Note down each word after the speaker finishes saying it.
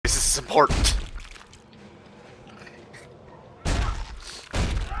is important.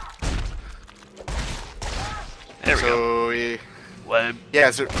 There we go. What?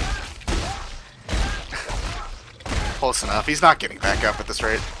 Yeah, so... Close enough. He's not getting back up at this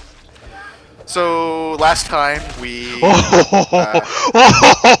rate. So, last time we... Oh my god!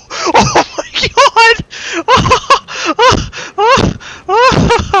 Oh god!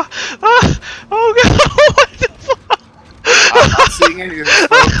 What the fuck? I'm not seeing any of this,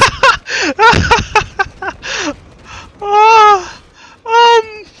 folks.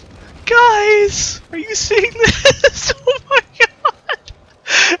 Guys, are you seeing this? Oh my god!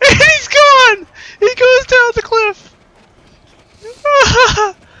 And he's gone! He goes down the cliff!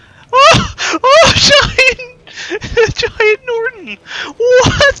 Giant Norton!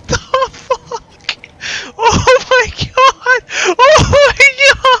 What the fuck? Oh my god! Oh my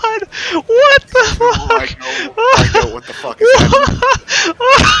god! What the fuck? I know what the fuck is happening.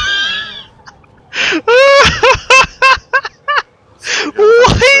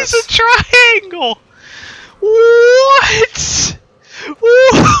 Why is a triangle? What?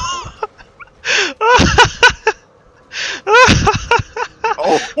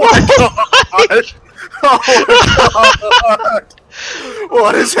 Oh my god! Oh my god!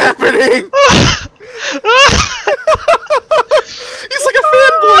 What is happening? He's like a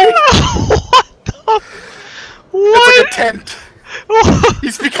fanboy! What the? What? It's like a tent.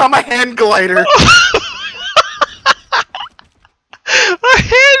 He's become a hand glider. A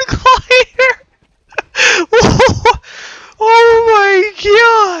hand glider! Oh my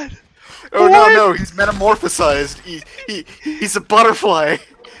god! Oh what? no, he's metamorphosized. He's a butterfly.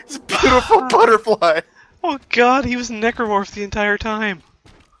 He's a beautiful butterfly. Oh god, he was necromorph the entire time.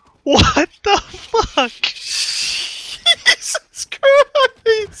 What the fuck? Jesus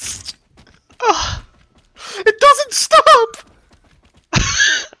Christ! It doesn't stop!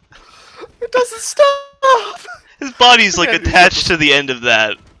 It doesn't stop! His body's like attached to the end of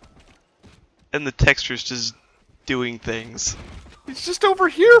that. And the texture's just doing things. He's just over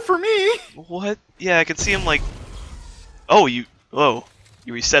here for me! What? Yeah, I can see him like... Oh, you... Whoa.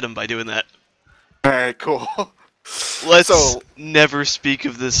 You reset him by doing that. Alright, cool. Let's never speak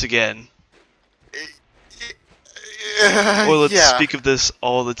of this again. Or let's speak of this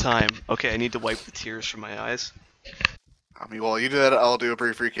all the time. Okay, I need to wipe the tears from my eyes. I mean, while you do that, I'll do a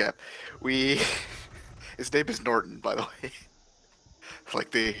brief recap. His name is Norton, by the way.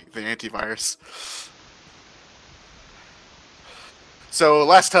 Like the antivirus. So,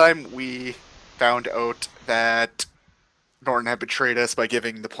 last time we found out that Norton had betrayed us by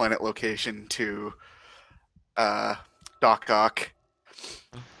giving the planet location to Doc Ock.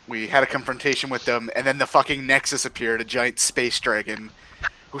 We had a confrontation with them, and then the fucking Nexus appeared, a giant space dragon,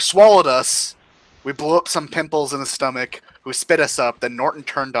 who swallowed us. We blew up some pimples in the stomach, who spit us up, then Norton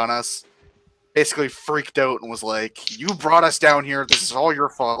turned on us, basically freaked out and was like, "You brought us down here, this is all your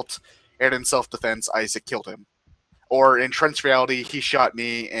fault," and in self-defense, Isaac killed him. Or in Trent's reality, he shot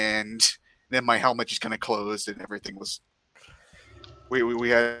me, and then my helmet just kind of closed, and everything was... We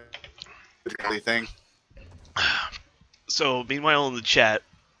had a thing. So, meanwhile in the chat,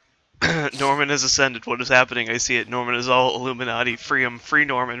 Norman has ascended. What is happening? I see it. Norman is all Illuminati. Free him. Free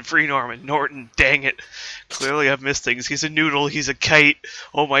Norman. Free Norman. Norton. Dang it. Clearly I've missed things. He's a noodle. He's a kite.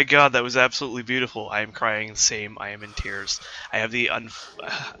 Oh my god, that was absolutely beautiful. I am crying. Same. I am in tears. I have the I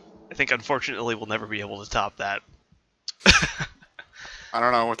think unfortunately we'll never be able to top that. I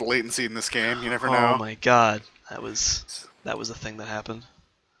don't know, with the latency in this game, you never know. Oh my god. That was a thing that happened.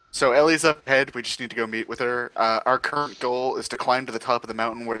 So Ellie's up ahead. We just need to go meet with her. Our current goal is to climb to the top of the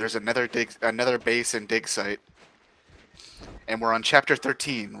mountain where there's another base and dig site. And we're on chapter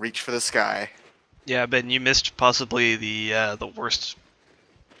 13. Reach for the sky. Yeah, Ben, you missed possibly the worst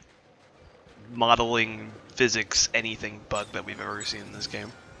modeling, physics, anything bug that we've ever seen in this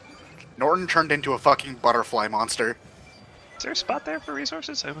game. Norton turned into a fucking butterfly monster. Is there a spot there for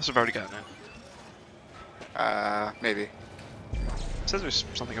resources? I must have already gotten it. Maybe. It says there's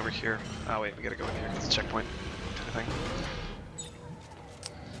something over here. Oh wait, we gotta go in here. It's a checkpoint kind of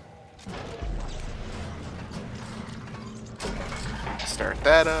thing. Start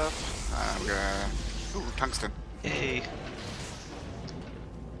that up. I'm gonna... Ooh, tungsten. Yay.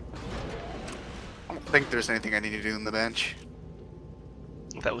 I don't think there's anything I need to do in the bench.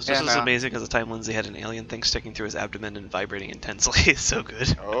 That was just as amazing as the time Lindsay had an alien thing sticking through his abdomen and vibrating intensely. It's so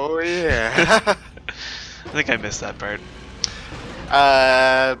good. Oh yeah. I think I missed that part.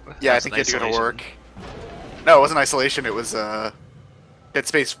 Yeah, I think you had to go to work. No, it wasn't isolation, it was, Dead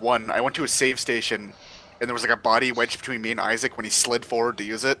Space 1. I went to a save station, and there was like a body wedged between me and Isaac when he slid forward to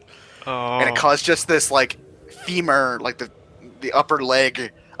use it. Oh. And it caused just this, like, femur, like the upper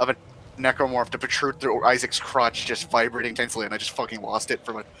leg of a necromorph to protrude through Isaac's crotch, just vibrating intensely, and I just fucking lost it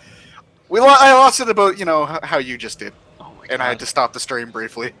from it. I lost it about, you know, how you just did. Oh my and God. I had to stop the stream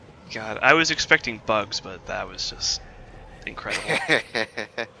briefly. God, I was expecting bugs, but that was just incredible.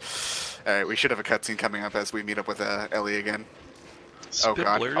 Alright, we should have a cutscene coming up as we meet up with Ellie again. Oh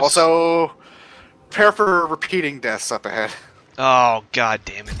god. Spittlers. Also, prepare for repeating deaths up ahead. Oh god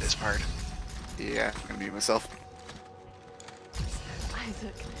damn it, this part. Yeah, I'm gonna mute myself.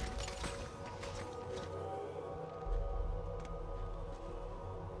 Isaac.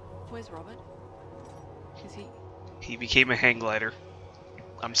 Where's Robert? Is he? He became a hang glider.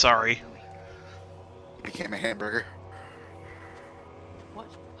 I'm sorry. He became a hamburger. What?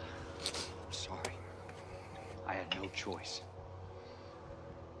 Sorry. I had no choice.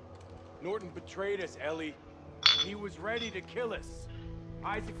 Norton betrayed us, Ellie. He was ready to kill us.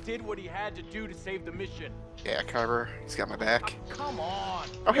 Isaac did what he had to do to save the mission. Yeah, Carver, he's got my back. Come on.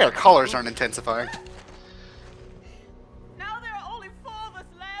 Oh, hey, our collars aren't intensifying. Now there are only 4 of us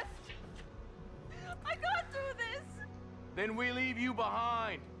left. I can't do this. Then we leave you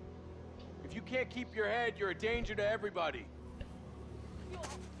behind. If you can't keep your head, you're a danger to everybody. You're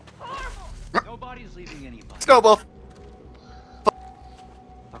horrible. Nobody's leaving anybody. Snowball!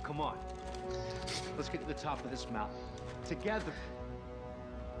 Now come on. Let's get to the top of this mountain. Together.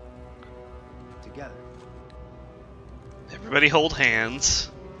 Together. Everybody hold hands.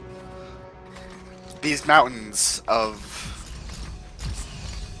 These mountains of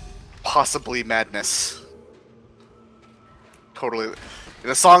possibly madness. Totally.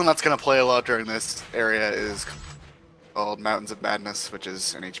 The song that's going to play a lot during this area is called Mountains of Madness, which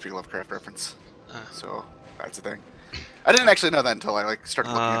is an H.P. Lovecraft reference. So, that's the thing. I didn't actually know that until I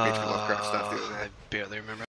started looking at H.P. Lovecraft stuff the other day. I barely remember.